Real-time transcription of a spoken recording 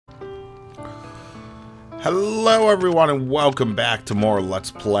Hello everyone and welcome back to more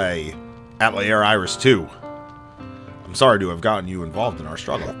Let's Play Atelier Iris 2. I'm sorry to have gotten you involved in our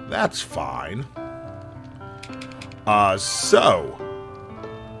struggle. That's fine. What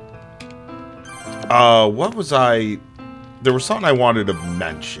was I... There was something I wanted to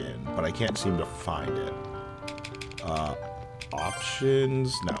mention, but I can't seem to find it.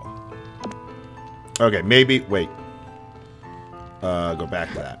 Options? No. Okay, maybe... Wait. Go back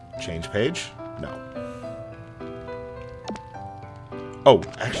to that. Change page? No. Oh,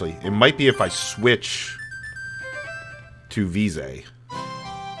 actually, it might be if I switch to Vise.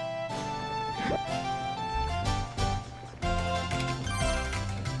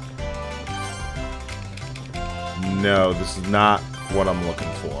 No, this is not what I'm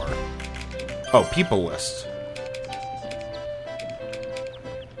looking for. Oh, people list.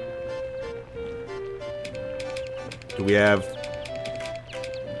 Do we have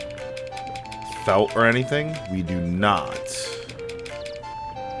felt or anything? We do not.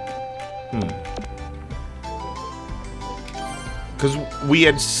 Because we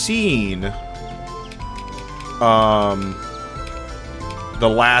had seen the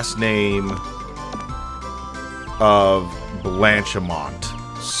last name of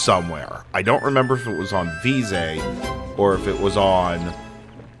Blanchimont somewhere. I don't remember if it was on Vise or if it was on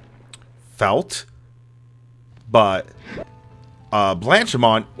Felt, but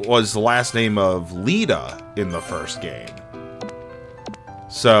Blanchimont was the last name of Lita in the first game.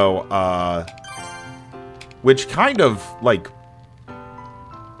 So, which kind of, like,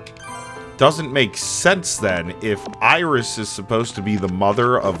 doesn't make sense then if Iris is supposed to be the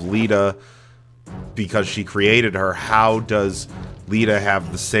mother of Lita because she created her. How does Lita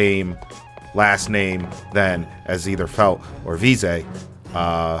have the same last name then as either Felt or Vise? Okay,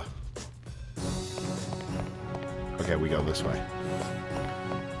 we go this way.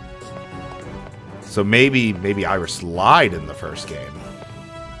 So maybe Iris lied in the first game.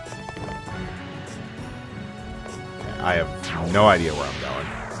 I have no idea where I'm going.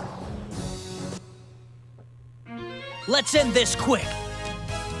 Let's end this quick.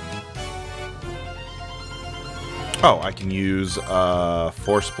 Oh, I can use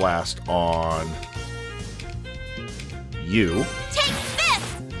Force Blast on you. Take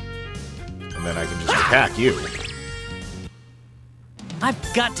this! And then I can just attack you.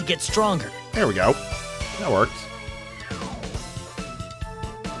 I've got to get stronger. There we go. That worked.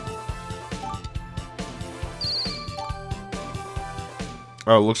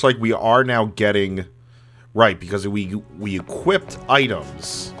 Oh, it looks like we are now getting... Right, because we equipped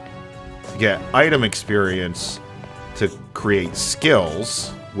items to get item experience to create skills,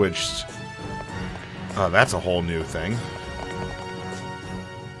 which... that's a whole new thing.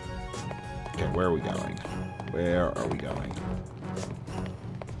 Okay, where are we going? Where are we going?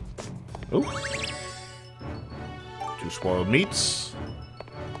 Ooh. 2 spoiled meats.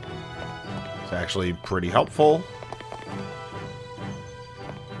 It's actually pretty helpful.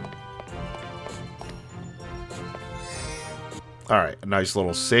 Alright, a nice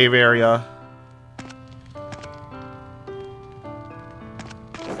little save area.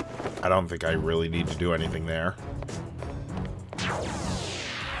 I don't think I really need to do anything there.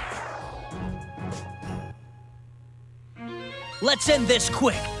 Let's end this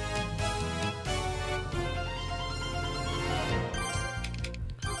quick.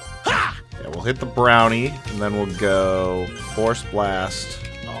 Yeah, we'll hit the brownie, and then we'll go Force Blast.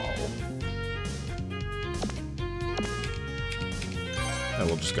 And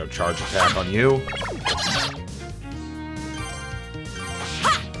we'll just go charge attack on you.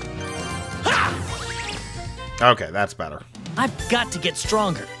 Okay, that's better. I've got to get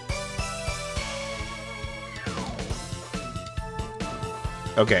stronger.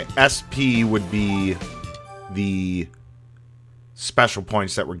 Okay, SP would be the special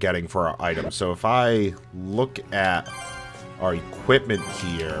points that we're getting for our items. So if I look at our equipment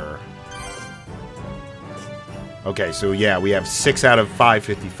here... Okay, so yeah, we have 6 out of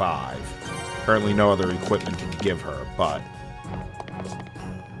 555. Currently no other equipment to give her, but...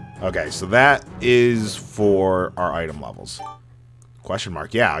 Okay, so that is for our item levels. Question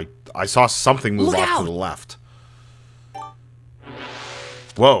mark. Yeah, I saw something move off to the left.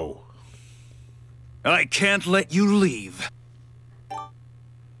 Whoa. I can't let you leave.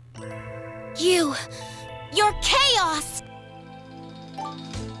 You're chaos!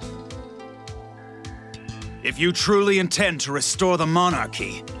 If you truly intend to restore the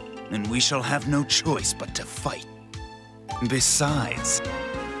monarchy, then we shall have no choice but to fight. Besides...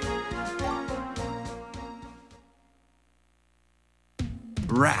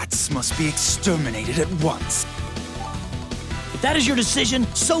 rats must be exterminated at once. If that is your decision,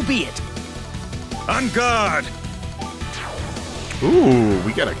 so be it. On guard! Ooh,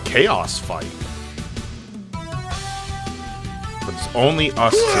 we got a chaos fight. But it's only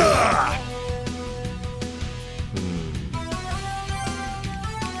us two.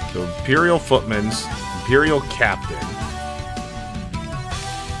 So Imperial Footman's Imperial Captain.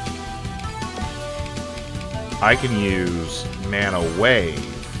 I can use Mana Wave.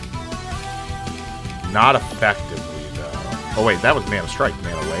 Not effectively, though. Oh, wait, that was Mana Strike.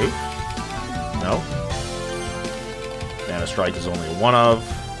 Mana Wave? No? Mana Strike is only a one of.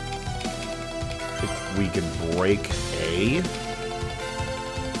 I think we can break A.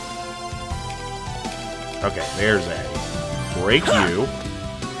 Okay, there's A. Break you.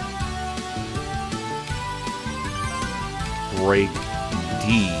 Break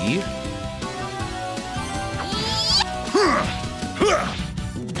D.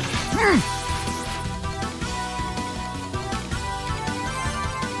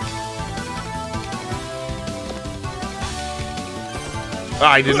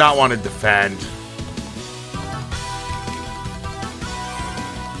 I did not want to defend.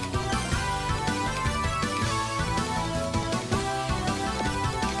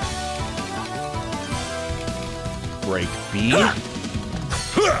 Break B.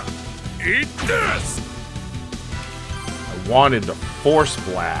 Eat this! I wanted to Force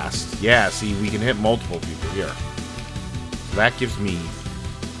Blast. Yeah, see, we can hit multiple people here. So that gives me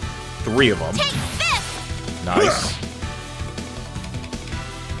 3 of them. Nice.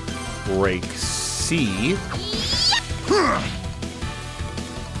 Break C.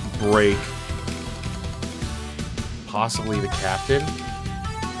 Break possibly the captain.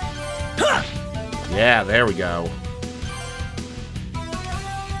 Yeah, there we go.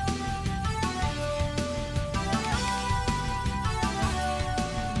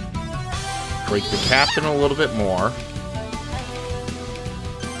 Break the captain a little bit more.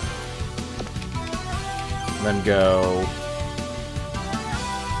 And then go...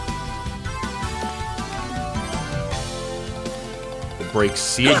 We'll break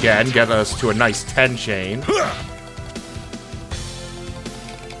C again, get us to a nice 10 chain.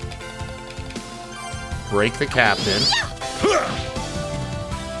 Break the captain.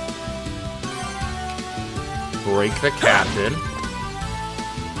 Break the captain.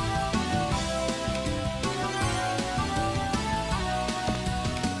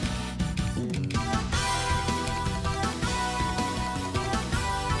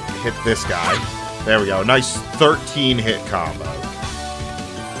 Hit this guy. There we go. Nice 13 hit combo.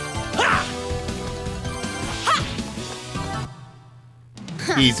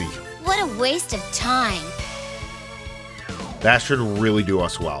 Easy. What a waste of time. That should really do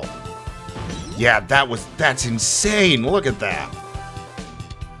us well. Yeah, that's insane. Look at that.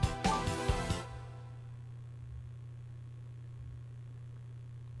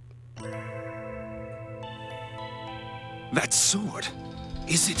 That sword,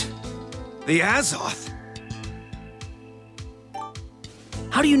 is it the Azoth?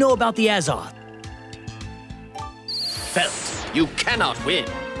 How do you know about the Azoth? Felt, you cannot win.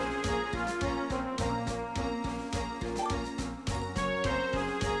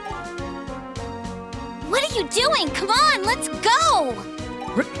 What are you doing? Come on, let's go!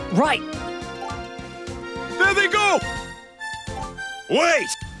 Right! There they go! Wait!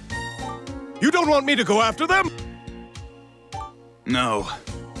 You don't want me to go after them? No.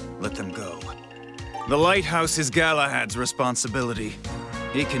 Let them go. The lighthouse is Galahad's responsibility.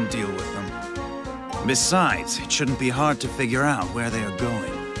 He can deal with them. Besides, it shouldn't be hard to figure out where they are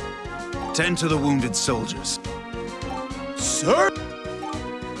going. Tend to the wounded soldiers. Sir?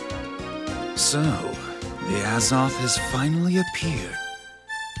 So, the Azoth has finally appeared.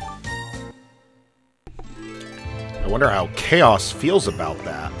 I wonder how Chaos feels about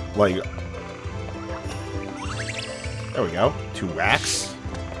that. Like... There we go. 2 X.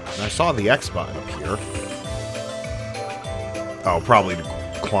 And I saw the X button appear. Oh, probably to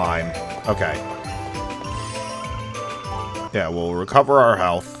climb. Okay. Yeah, we'll recover our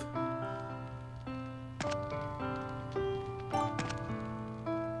health.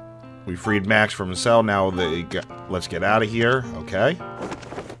 We freed Max from his cell. Now let's get out of here. Okay.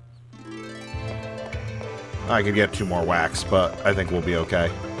 I could get 2 more whacks, but I think we'll be okay.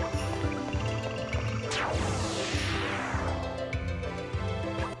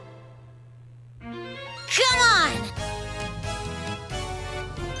 Come on!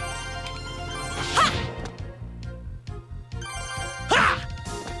 Ha! Ha!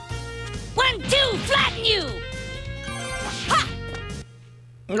 1, 2, flatten you! Ha!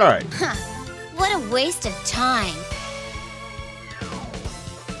 All right. Huh. What a waste of time.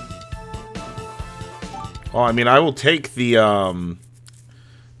 Well, I mean, I will take the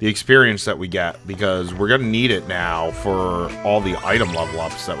the experience that we get, because we're going to need it now for all the item level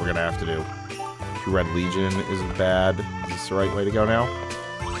ups that we're going to have to do. Red Legion isn't bad. Is this the right way to go now?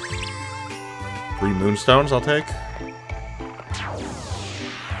 3 moonstones I'll take.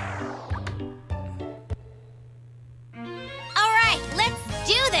 Alright, let's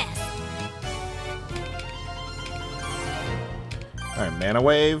do this! Alright, mana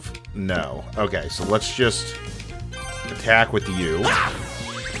wave? No. Okay, so let's just attack with the U.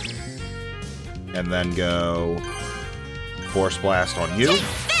 And then go Force Blast on you.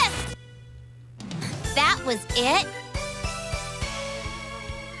 That was it?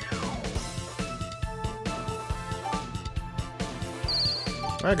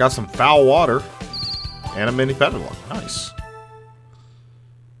 I got some foul water and a mini pendulum. Nice.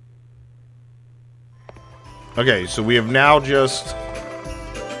 Okay, so we have now just...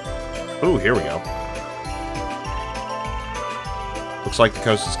 Ooh, here we go. Looks like the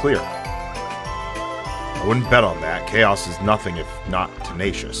coast is clear. I wouldn't bet on that. Chaos is nothing if not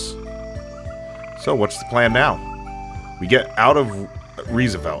tenacious. So, what's the plan now? We get out of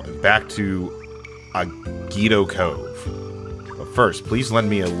Roosevelt and back to Agito Cove. But first, please lend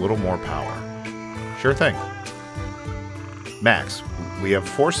me a little more power. Sure thing. Max, we have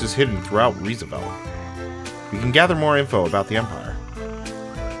forces hidden throughout Roosevelt. We can gather more info about the Empire.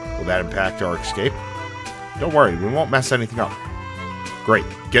 Will that impact our escape? Don't worry, we won't mess anything up. Great,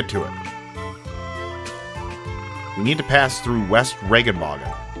 get to it. We need to pass through West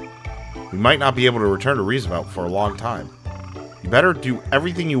Regenbogen. We might not be able to return to Roosevelt for a long time. You better do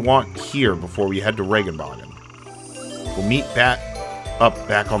everything you want here before we head to Regenbogen. We'll meet back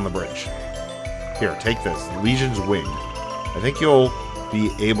on the bridge. Here, take this. Legion's Wing. I think you'll be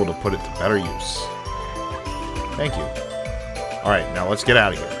able to put it to better use. Thank you. Alright, now let's get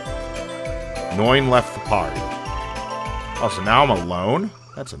out of here. Noin left the party. Oh, so now I'm alone?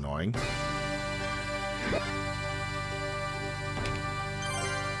 That's annoying.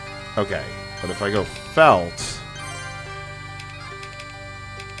 Okay, but if I go Felt...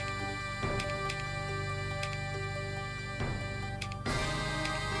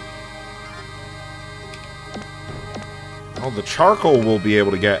 Well, the charcoal will be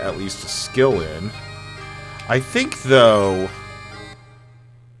able to get at least a skill in. I think, though,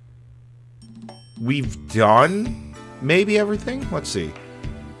 we've done maybe everything? Let's see.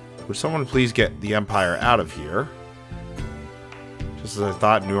 Would someone please get the Empire out of here? Just as I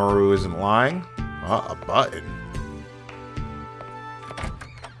thought, Noru isn't lying. A button.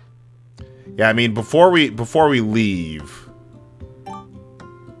 Yeah, I mean, before we leave...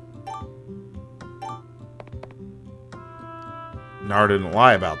 Nar didn't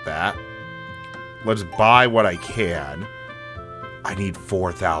lie about that. Let's buy what I can. I need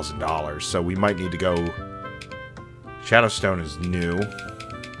 $4,000, so we might need to go... Shadowstone is new.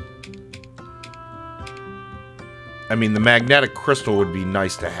 I mean, the magnetic crystal would be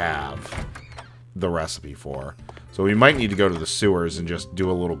nice to have the recipe for. So we might need to go to the sewers and just do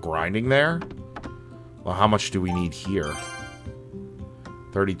a little grinding there. Well, how much do we need here?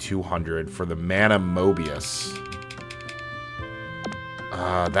 3,200 for the Mana Mobius.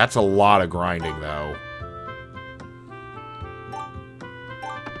 That's a lot of grinding, though.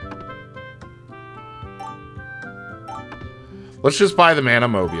 Let's just buy the Mana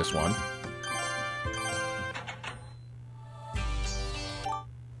Mobius one.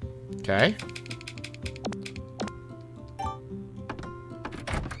 Okay.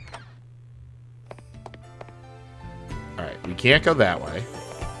 Alright, we can't go that way.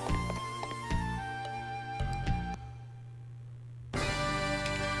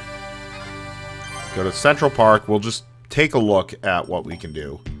 Go to Central Park. We'll just take a look at what we can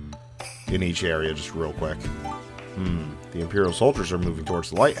do in each area just real quick. The Imperial soldiers are moving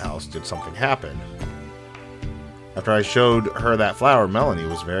towards the lighthouse. Did something happen? After I showed her that flower, Melanie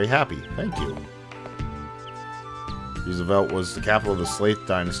was very happy. Thank you. Roosevelt was the capital of the Slaith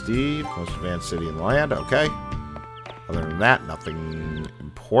Dynasty, most advanced city in the land. Okay. Other than that, nothing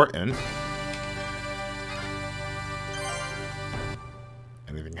important.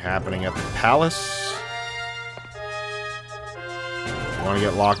 Anything happening at the palace? I want to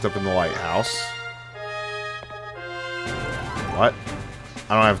get locked up in the lighthouse. What?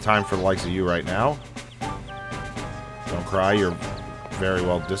 I don't have time for the likes of you right now. Don't cry, you're very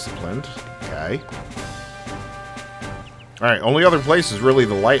well disciplined. Okay. Alright, only other place is really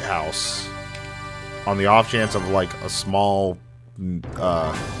the lighthouse. On the off chance of, like, a small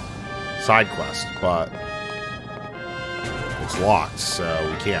side quest, but it's locked, so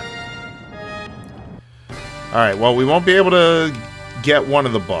we can't. Alright, well, we won't be able to get one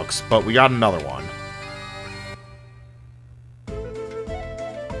of the books, but we got another one.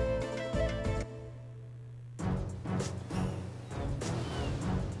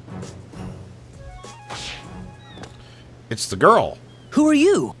 It's the girl. Who are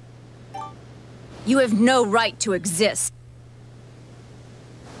you? You have no right to exist.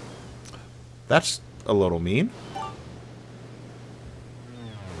 That's a little mean.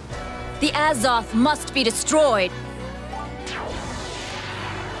 The Azoth must be destroyed.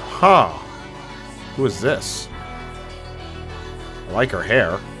 Huh. Who is this? I like her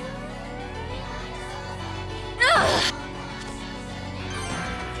hair.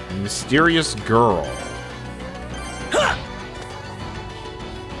 Mysterious girl.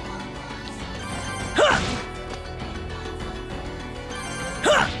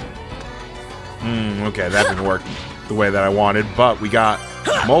 Okay, that didn't work the way that I wanted, but we got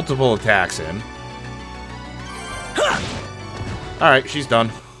multiple attacks in. Alright, she's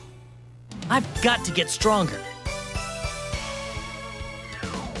done. I've got to get stronger.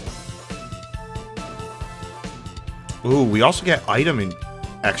 Ooh, we also get item and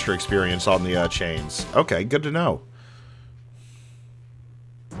extra experience on the chains. Okay, good to know.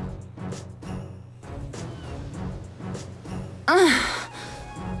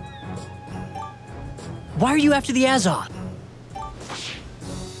 Why are you after the Azoth?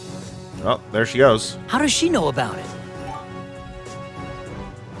 Oh, there she goes. How does she know about it?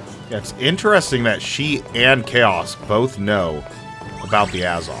 Yeah, it's interesting that she and Chaos both know about the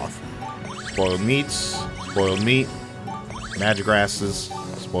Azoth. Spoiled meats, spoiled meat, magic grasses,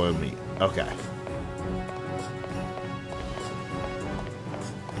 spoiled meat. Okay.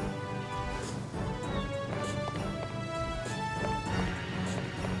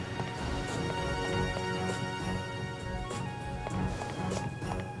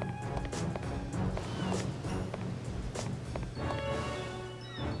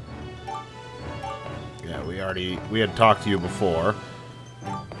 We had talked to you before.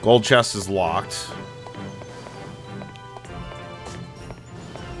 Gold chest is locked.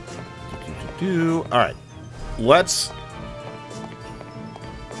 Alright. Let's...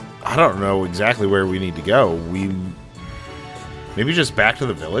 I don't know exactly where we need to go. Maybe just back to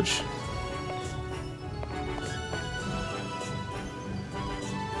the village?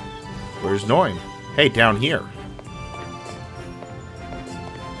 Where's Noin? Hey, down here.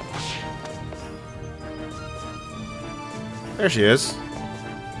 There she is.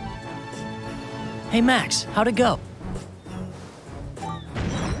 Hey, Max, how'd it go?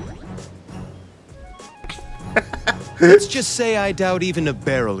 Let's just say I doubt even a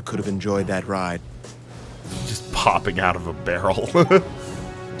barrel could have enjoyed that ride. Just popping out of a barrel.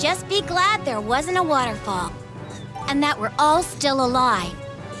 Just be glad there wasn't a waterfall. And that we're all still alive.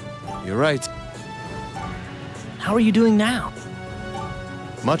 You're right. How are you doing now?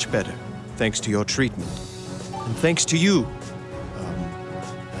 Much better, thanks to your treatment. And thanks to you.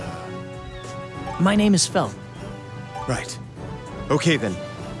 My name is Felt. Right. Okay then.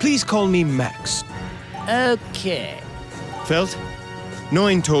 Please call me Max. Okay. Felt?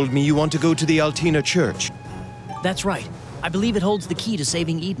 Noin told me you want to go to the Altina Church. That's right. I believe it holds the key to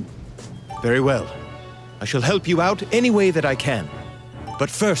saving Eden. Very well. I shall help you out any way that I can.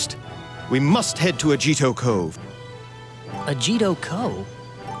 But first, we must head to Agito Cove. Agito Cove?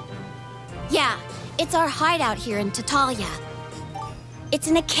 Yeah, it's our hideout here in Tatalia. It's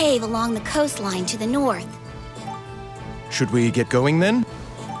in a cave along the coastline to the north. Should we get going then?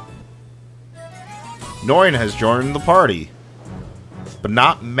 Noin has joined the party, but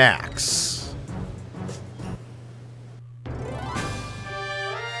not Max.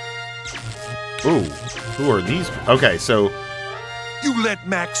 Ooh, who are these? Okay, so... You let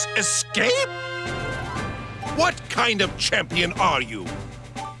Max escape? What kind of champion are you?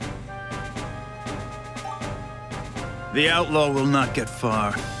 The outlaw will not get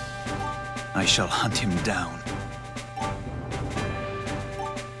far. I shall hunt him down.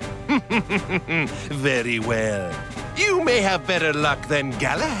 Very well. You may have better luck than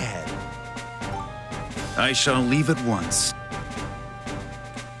Galahad. I shall leave at once.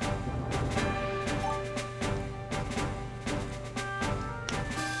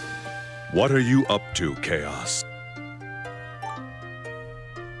 What are you up to, Chaos?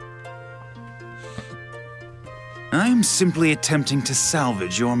 I'm simply attempting to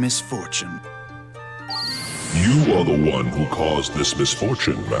salvage your misfortune. You are the one who caused this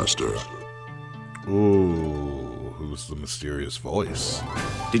misfortune, Master. Ooh, who's the mysterious voice?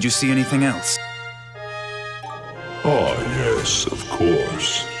 Did you see anything else? Ah, yes, of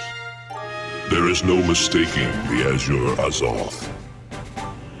course. There is no mistaking the Azure Azoth.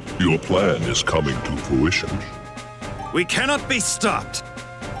 Your plan is coming to fruition. We cannot be stopped!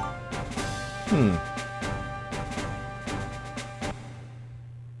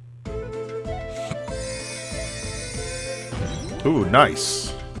 Ooh,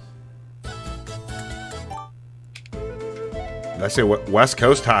 nice. Did I say West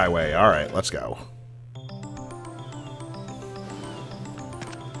Coast Highway? All right, let's go.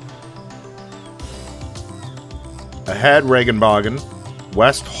 Ahead, Regenbogen.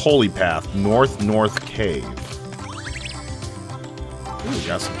 West, Holy Path. North, North Cave. Ooh, we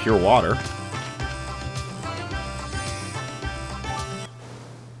got some pure water.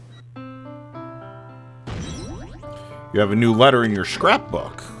 You have a new letter in your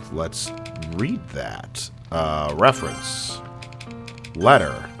scrapbook. Let's read that. Reference.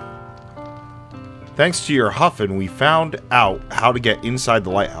 Letter. Thanks to your huffing, we found out how to get inside the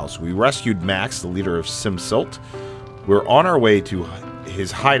lighthouse. We rescued Max, the leader of Simsilt. We're on our way to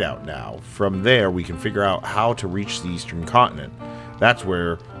his hideout now. From there, we can figure out how to reach the Eastern Continent. That's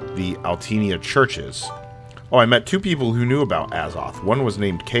where the Altenia Church is. Oh, I met two people who knew about Azoth. One was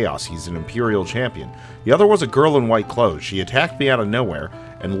named Chaos. He's an Imperial champion. The other was a girl in white clothes. She attacked me out of nowhere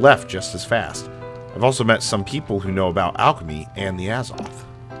and left just as fast. I've also met some people who know about alchemy and the Azoth.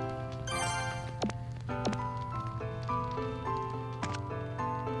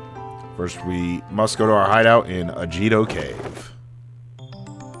 First, we must go to our hideout in Agito Cave.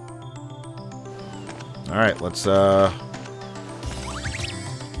 Alright, let's,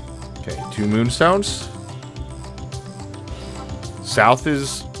 Okay, 2 moonstones. South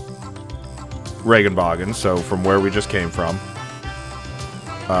is Regenbogen, so from where we just came from.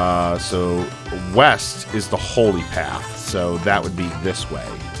 So west is the Holy Path, so that would be this way.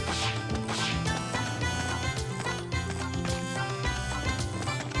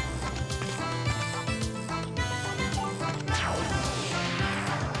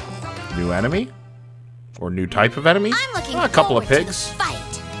 New enemy? Or new type of enemy? I'm looking a couple of forward pigs. to the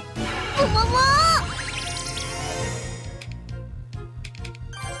fight. Ooh, la, la.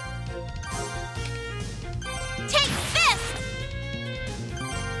 Take this.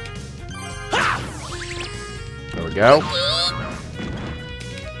 There we go.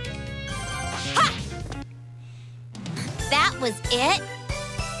 Ha. That was it.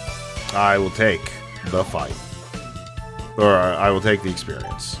 I will take the fight. Or I will take the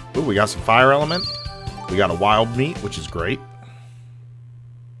experience. Ooh, we got some fire element. We got a wild meat, which is great.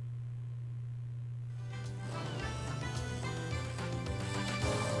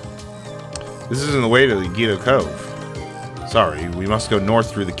 This isn't the way to the Agito Cove. Sorry, we must go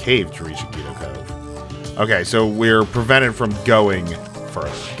north through the cave to reach Agito Cove. Okay, so we're prevented from going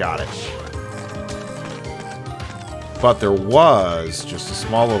further. Got it. But there was just a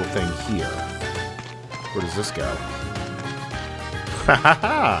small little thing here. Where does this go? Ha ha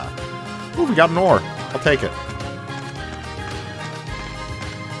ha! Ooh, we got an ore. I'll take it.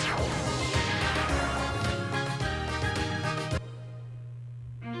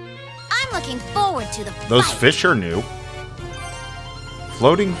 I'm looking forward to the Those fight. fish are new.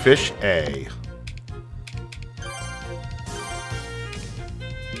 Floating fish A.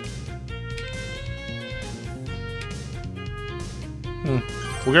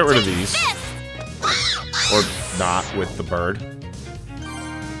 We'll get rid of these. Or not with the bird.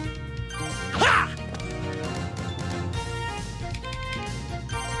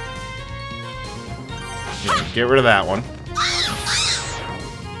 Yeah, get rid of that one.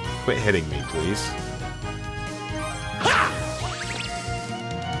 Quit hitting me, please.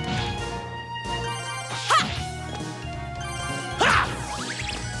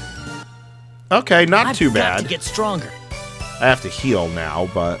 Okay, not too bad. I've got to get stronger. I have to heal now,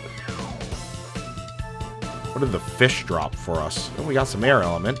 but... What did the fish drop for us? Oh, we got some air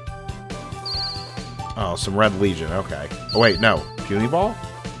element. Oh, some red legion, okay. Oh, wait, no. Puny ball?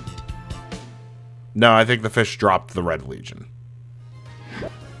 No, I think the fish dropped the red legion.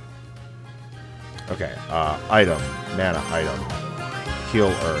 Okay, item. Mana item. Heal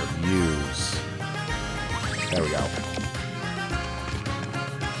herb. Use. There we go.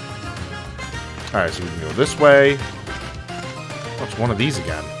 Alright, so we can go this way. What's one of these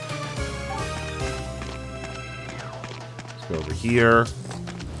again? Let's go over here.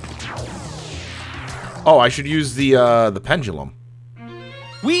 Oh, I should use the pendulum.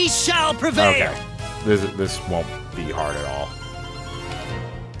 We shall prevail. Okay. This won't be hard at all.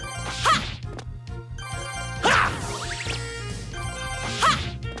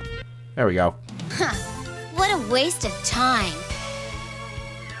 There we go. Huh. What a waste of time.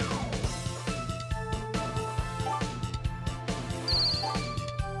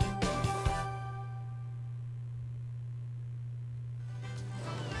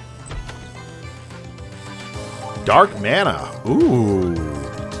 Dark mana. Ooh.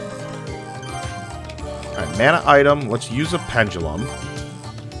 Alright, mana item. Let's use a pendulum.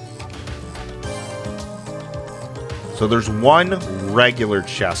 So there's one regular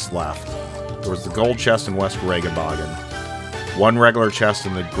chest left. There was the gold chest in West Regenbogen. One regular chest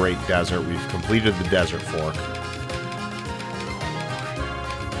in the Great Desert. We've completed the Desert Fork.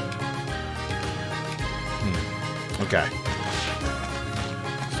 Okay.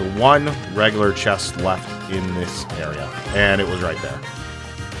 So one regular chest left in this area. And it was right there.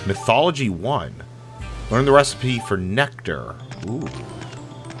 Mythology 1. Learn the recipe for nectar. Ooh.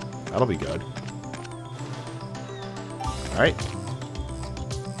 That'll be good. Alright.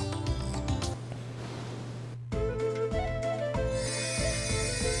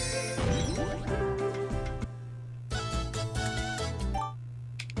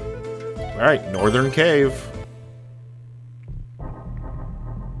 Alright, Northern Cave.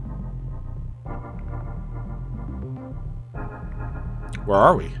 Where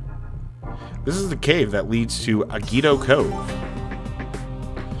are we? This is the cave that leads to Agito Cove.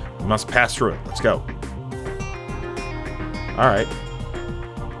 We must pass through it. Let's go. Alright.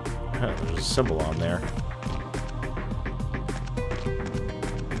 There's a symbol on there.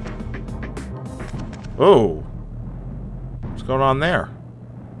 Oh! What's going on there?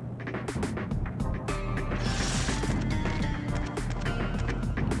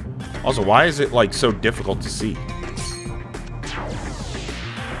 Also, why is it, like, so difficult to see?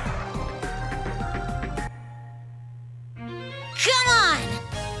 Come on!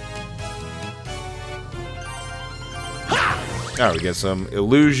 Oh, we get some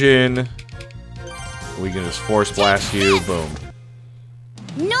illusion. We can just force blast you. Boom.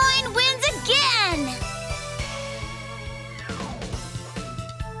 9 wins again!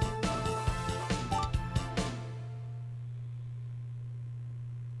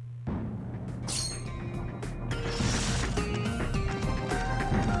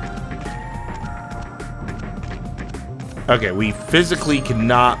 Okay, we physically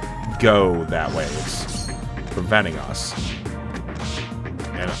cannot go that way. It's preventing us.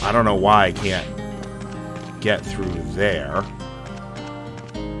 And I don't know why I can't get through there.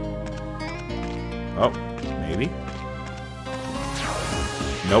 Oh, maybe.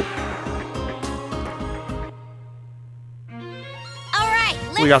 Nope. All right,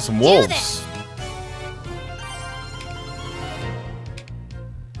 let's We got some do wolves. this.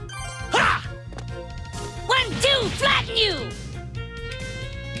 1, 2, flatten you!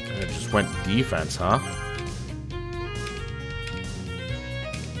 And it just went defense, huh?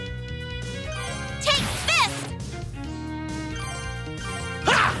 Take this!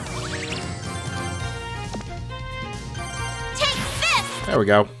 Take this! There we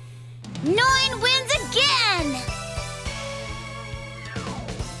go. 9 wins again!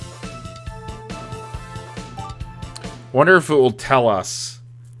 Wonder if it will tell us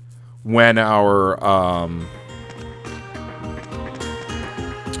when our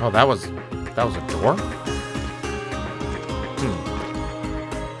Oh, that was a door?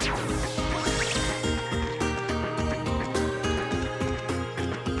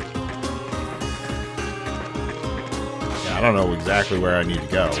 Yeah, I don't know exactly where I need to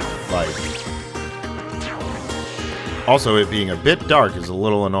go. Like, also, it being a bit dark is a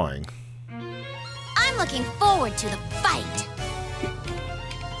little annoying. I'm looking forward to the fight.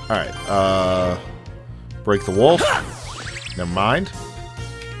 Alright, break the wolf. Never mind.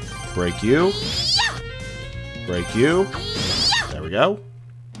 Break you. Yeah! Break you. Yeah! There we go.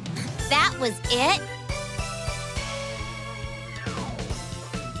 That was it?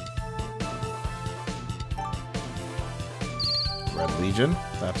 Red Legion.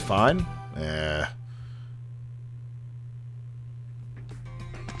 That's fine. I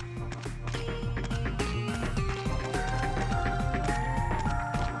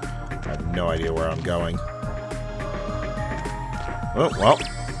have no idea where I'm going. Oh, well.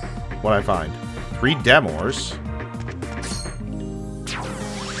 What'd I find? 3 Demors.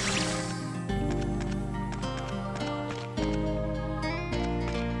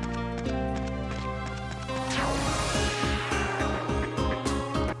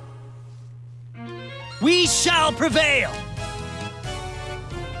 We shall prevail!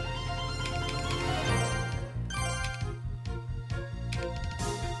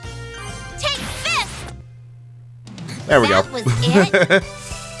 Take this! There we That go. was it?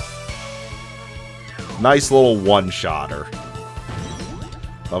 Nice little one-shotter.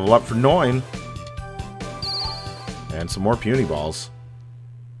 Level up for 9. And some more puny balls.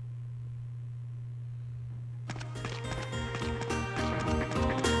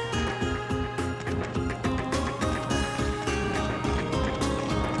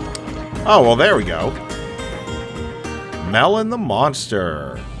 Oh, well, there we go. Melon the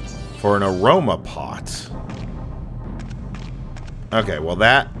Monster for an aroma pot. Okay, well,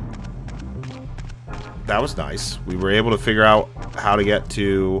 that was nice. We were able to figure out how to get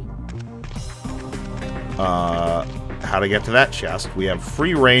to how to get to that chest. We have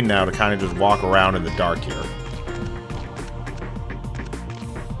free reign now to kind of just walk around in the dark here.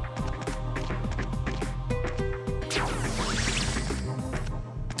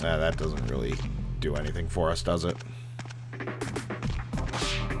 That doesn't really do anything for us, does it?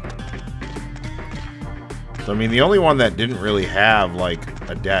 So, I mean, the only one that didn't really have, like,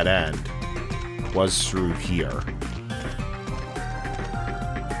 a dead end was through here.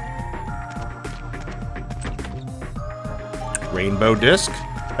 Rainbow disc?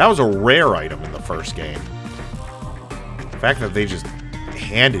 That was a rare item in the first game. The fact that they just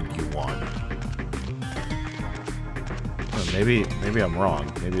handed you one. Oh, maybe I'm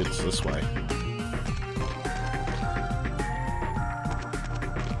wrong. Maybe it's this way.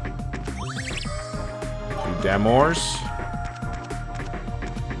 Two Damors.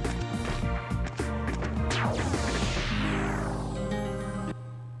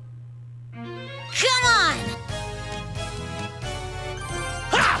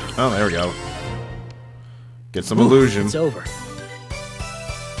 Oh, there we go. Get some illusion. It's over.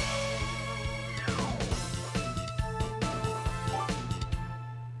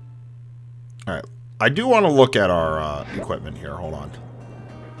 Alright. I do want to look at our equipment here. Hold on.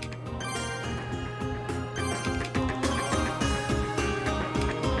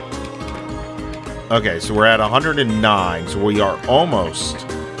 Okay, so we're at 109. So we are almost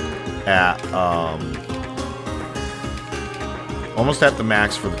at... almost at the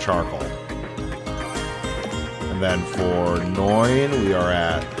max for the charcoal. And then for Noin, we are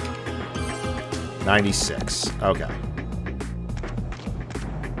at 96. Okay.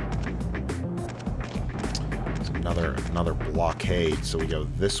 It's another blockade, so we go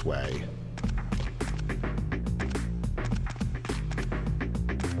this way.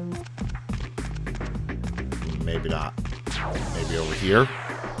 Maybe not. Maybe over here.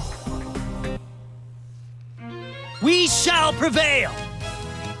 We shall prevail!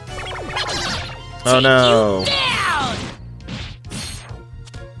 Oh no. Down!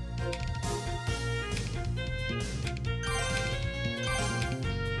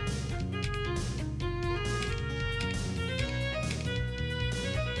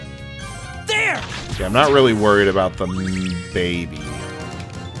 There! Okay, I'm not really worried about the baby.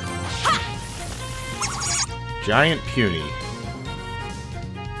 Giant Puny.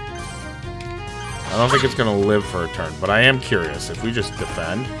 I don't think it's going to live for a turn, but I am curious. If we just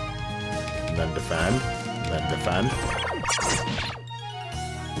defend, and then defend, and then defend,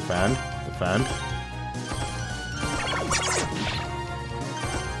 defend, defend.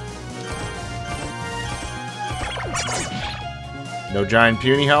 No Giant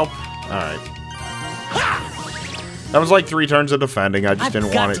Puny help? Alright. That was like 3 turns of defending. I just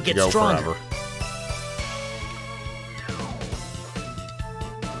didn't want it to go forever.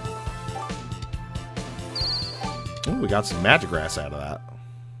 Ooh, we got some magic grass out of that.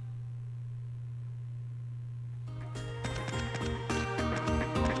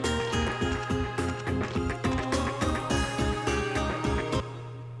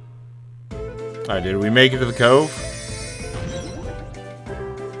 Alright, did we make it to the cove?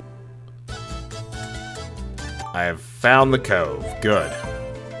 I have found the cove. Good.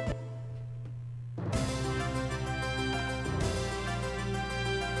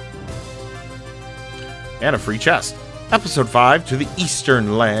 And a free chest. Episode 5, To the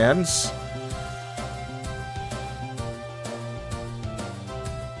Eastern Lands.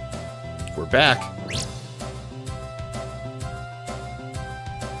 We're back.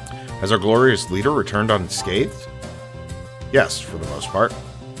 Has our glorious leader returned unscathed? Yes, for the most part.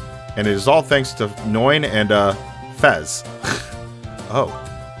 And it is all thanks to Noin and, Fez. Oh.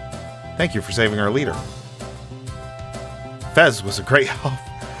 Thank you for saving our leader. Fez was a great help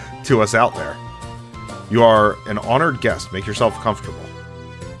to us out there. You are an honored guest. Make yourself comfortable.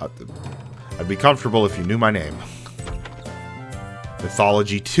 I'd be comfortable if you knew my name.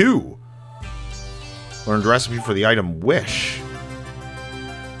 Mythology 2. Learned recipe for the item Wish.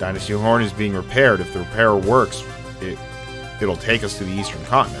 Dynasty Horn is being repaired. If the repair works, it'll take us to the Eastern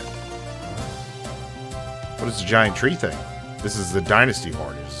Continent. What is the giant tree thing? This is the Dynasty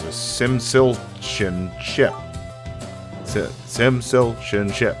Horn. It's a Simsilshin ship.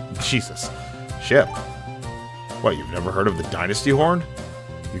 Simsilshin ship. Jesus. Ship. What, you've never heard of the Dynasty Horn?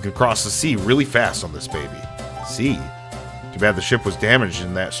 You can cross the sea really fast on this baby. Sea? Too bad the ship was damaged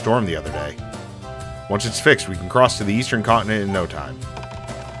in that storm the other day. Once it's fixed, we can cross to the Eastern Continent in no time.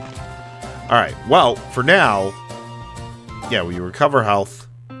 Alright, well, for now... Yeah, we recover health.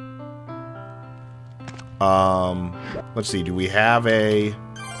 Let's see, do we have a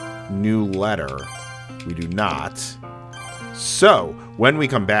new letter? We do not. So, when we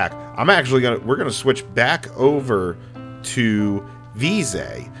come back, we're gonna switch back over to Vise.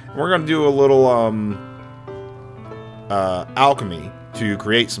 We're going to do a little alchemy to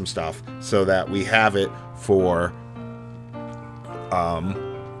create some stuff so that we have it for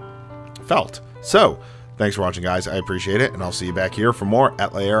felt. So, thanks for watching, guys. I appreciate it, and I'll see you back here for more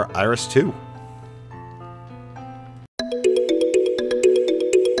Atelier Iris 2.